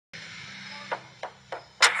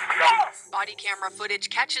body camera footage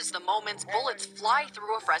catches the moments bullets fly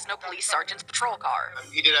through a Fresno police sergeant's patrol car.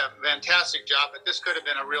 He did a fantastic job, but this could have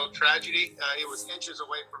been a real tragedy. It was inches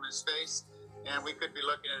away from his face, and we could be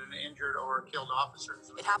looking at an injured or killed officer.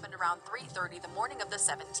 It happened around 3:30 the morning of the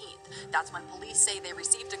 17th. That's when police say they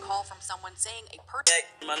received a call from someone saying a person.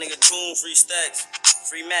 My nigga Toon, free stacks,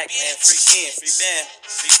 free Mac, man, free Ken, free Bam,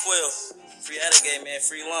 free Quill, free Adagay, man,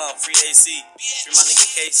 free Lum, free AC, free my nigga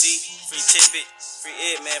KC, free Tippet, free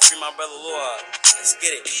Ed, man, free my brother Lord. Let's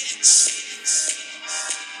get it.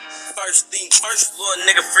 First thing first, little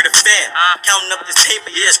nigga free the fan. Counting up this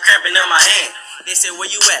paper, yeah, it's cramping in my hand. They say, where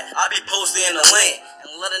you at? I be posted in the lane.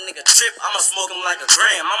 And let a nigga trip, I'ma smoke him like a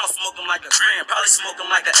gram. I'ma smoke him like a gram, probably smoke him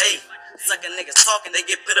like an eight. Suckin' niggas talking, they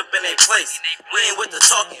get put up in their place. We ain't with the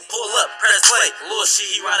talking, pull up, press play. Little shit,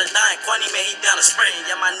 he ride or dying. Quantity man, he down to spray.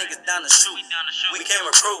 Yeah, my niggas down to shoot. We came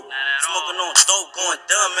recruit. Smoking on dope, going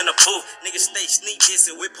dumb in the booth. Niggas stay sneak this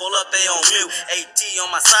and we pull up, they on mute. AT on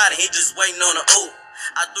my side and he just waiting on the oop.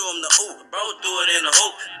 I threw him the oop, bro, do it in the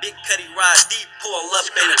hoop. Big Cuddy ride deep, pull up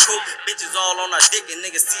in the coupe. Bitches all on our dick and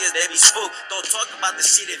niggas see us, they be spooked. Don't talk about the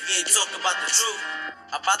shit if you ain't talk about the truth.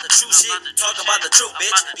 About the true shit, talk about the truth,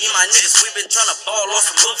 bitch. Me and my niggas, we been tryna ball on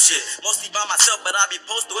some loop shit. Mostly by myself, but I be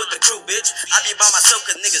posted with the crew, bitch. I be by myself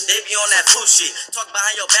cause niggas, they be on that fool shit. Talk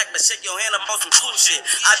behind your back, but shake your hand up on some cool shit.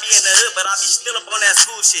 I be in the hood, but I be still up on that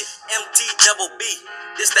school shit. MT double B,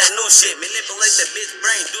 this that new shit. Manipulate the bitch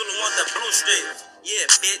brain, doodle want the blue strips. Yeah,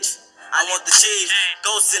 bitch, I want the cheese.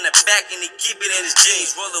 Ghost in the back and he keep it in his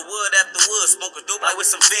jeans. Roll the wood after wood, smoke a dope like with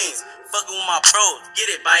some fiends. Fucking with my bros, get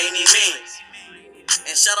it by any means.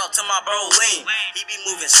 And shout out to my bro Lean. He be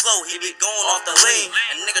moving slow, he be going off the lean.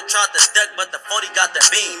 And nigga tried to duck, but the 40 got the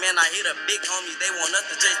beam. Man, I hear the big homies, they want us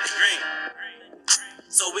to chase the green.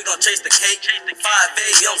 So we gon' chase the cake. 5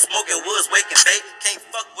 I'm smoking woods, waking bake. Can't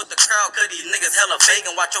fuck with the crowd, cause these niggas hella fake.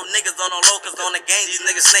 And watch your niggas on the low, cause on the game, these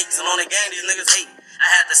niggas snakes. And on the game, these niggas hate. I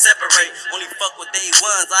had to separate, only fuck with day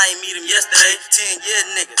ones. I ain't meet him yesterday. 10-year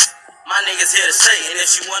niggas, my niggas here to stay. And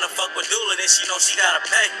if she wanna fuck with Dula, then she know she gotta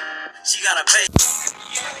pay. She gotta pay.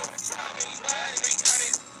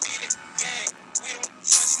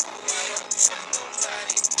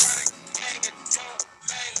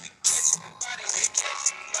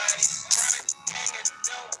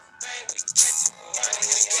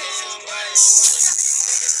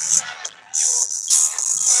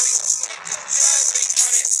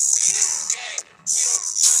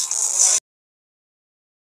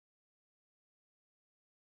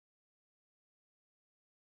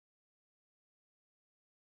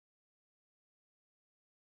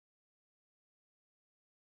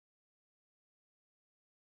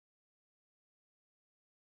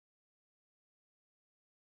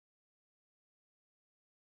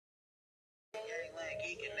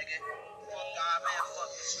 Geeking, nigga. Fuck God, man. Fuck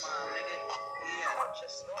the smile, nigga. Yeah,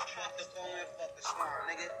 just fuck the phone and fuck the smile,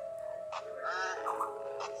 nigga.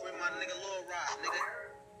 Free my nigga Lil Rod, nigga.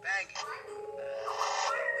 Bang it.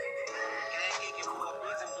 Gang geeking, boy.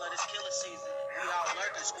 Breeds and blood is killer season. We all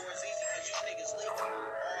lurking, scores easy, cause you niggas leaking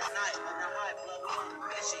all night on the high, blood. We on the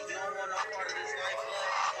mission. You don't want no part of this life, blood.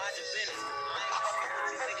 Mind your business. I ain't fucking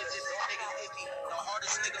with you niggas if you niggas iffy. The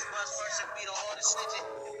hardest niggas bust first and be the hardest snitching.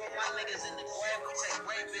 My niggas in the grave, we take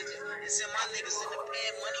grave visit. And send my niggas in the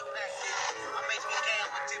pen, money back visit. I'm HBK,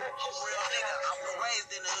 I'm a typical real nigga. I was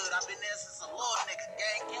raised in the hood, I've been there since a little nigga.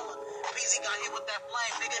 Gang killer. PZ got hit with that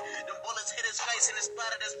flame, nigga. Them bullets hit his face and it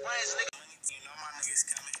splattered his brains, nigga. You know my niggas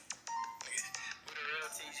coming, nigga. We the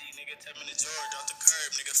real TG, nigga. Tapping the George off the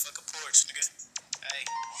curb, nigga. Fuck a porch, nigga. Hey.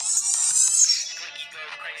 Clicky go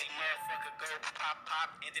crazy, motherfucker, go pop,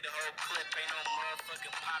 empty the whole clip, ain't no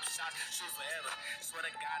motherfucking pop shots, shoot forever, swear to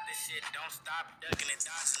God this shit don't stop, ducking and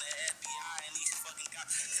dodging the FBI and these fucking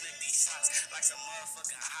cops, connect these shots like some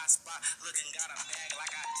motherfucking hot spot, looking got a bag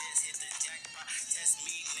like I just hit the jackpot, test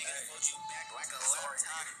me, nigga, hold you back like a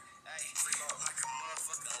laptop, hey, like a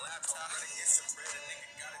motherfucking laptop, ready to get some bread, a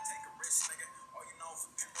nigga gotta take a risk, nigga, all you know for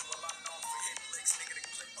people, well I'm known for hitting licks, nigga, the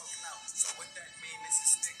clip poking out, so what that mean is a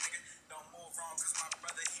stick, nigga, don't move wrong, cause my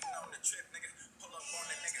brother, he know the trip, nigga. Pull up on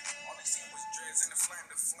the nigga. All they seen was dreads in the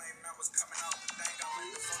flame that was coming out. The thing I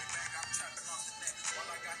let the 40 back, I'm trapping off the net. While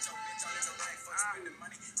I got your bitch out in the rain, fuck spending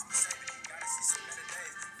money. I'ma save it. Gotta see some better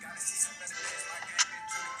days. Gotta see some better days. My gang been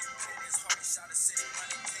trying to get paid. It's hard, he shot a city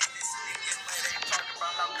money. Clean this shit, get laid. Ain't talking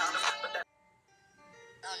about no condom, but that.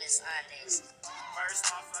 On this hard days. First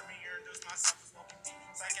off, let me introduce myself as Smoky D.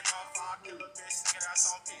 Second off, I'll kill a bitch, nigga, that's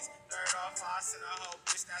on peace. Third off, I'll send a whole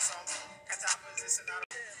bitch, that's on me. Catch out position, I don't.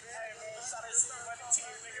 Hey, man, I'm trying to see money to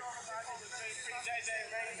you, nigga. JJ,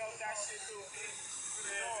 man, you know that shit too.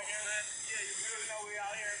 Yeah, you really know we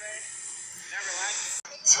out here, man. Never like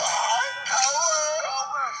it.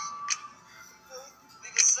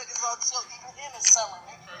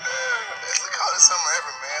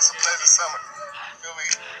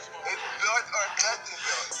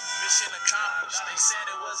 They said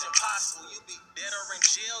it was impossible. You be dead or in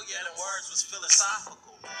jail, yeah, the words was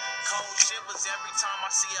philosophical. Cold shivers every time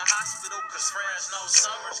I see a hospital, cause Fresno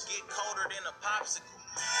summers get colder than a popsicle.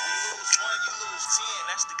 We lose one, you lose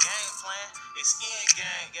 10, that's the game plan. It's in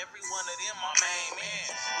gang, every one of them my main man.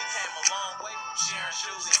 We came a long way from sharing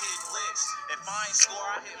shoes and hitting licks. If I ain't score,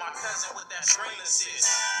 I hit my cousin with that screen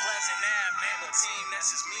assist. Pleasant Ave, name a team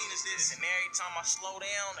that's as mean as this. And every time I slow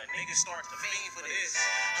down, a nigga start to fiend for this.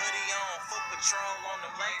 Hoodie on, foot patrol on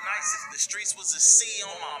the late nights. If the streets was a sea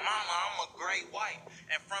on my mama, I'm a great white.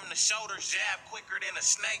 And from the shoulder, jab quicker than a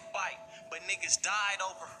snake bite. But niggas died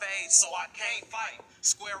over fades, so I can't fight.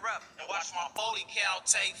 Square up and watch my 40 cal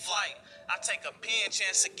take flight. I take a pen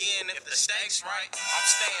chance again if the stakes right. I'm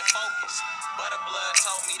staying focused. Butterblood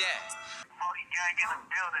told me that. 40 gang in the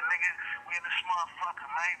building, nigga. We in this motherfucker,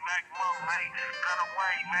 mate. Back up, mate. Got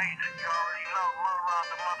away, mate. You already know. Love around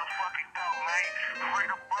the motherfucking door, mate.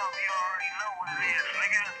 Right above, you already know what it is,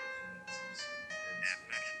 nigga.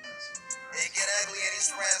 It get ugly in these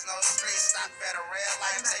Fresno streets. Stop at a red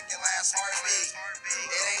light, take your last heartbeat.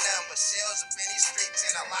 It ain't nothing but shells up in these streets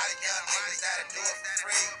and a lot of young niggas that'll do it for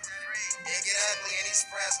free. It get ugly in these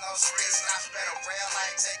Fresno streets. Stop at a red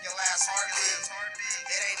light, take your last heartbeat.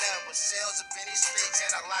 It ain't nothing but shells up in these streets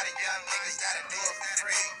and a lot of young niggas that'll do it for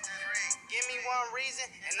free. Give me one reason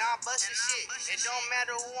and I'll bust your shit. It don't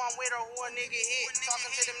matter who I'm with or who a nigga hit. Talking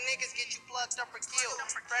to them niggas get you plucked up or killed.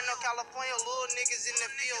 Fresno, California, little niggas in the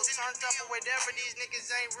field. Turned up or whatever, these niggas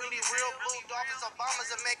ain't really real. Blue Dolphins, Obamas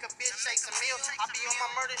will make a bitch chase a meal. I be on my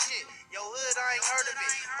murder shit. Yo, hood, I ain't heard of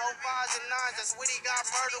it. 4 5s and 9s, that's what he got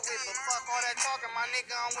murdered with. But fuck all that talking, my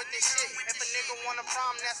nigga, I'm with this shit. If a nigga want a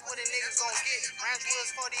problem, that's what a nigga gon' get. Ranch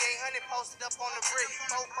Woods 4800 posted up on the brick.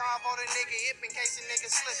 4 5 on a nigga hip in case a nigga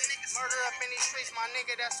slip. Murder up in these streets, my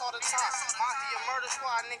nigga, that's all the time. Mafia murder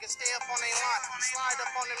squad, niggas stay up on they line. Slide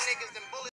up on them niggas, then bullets.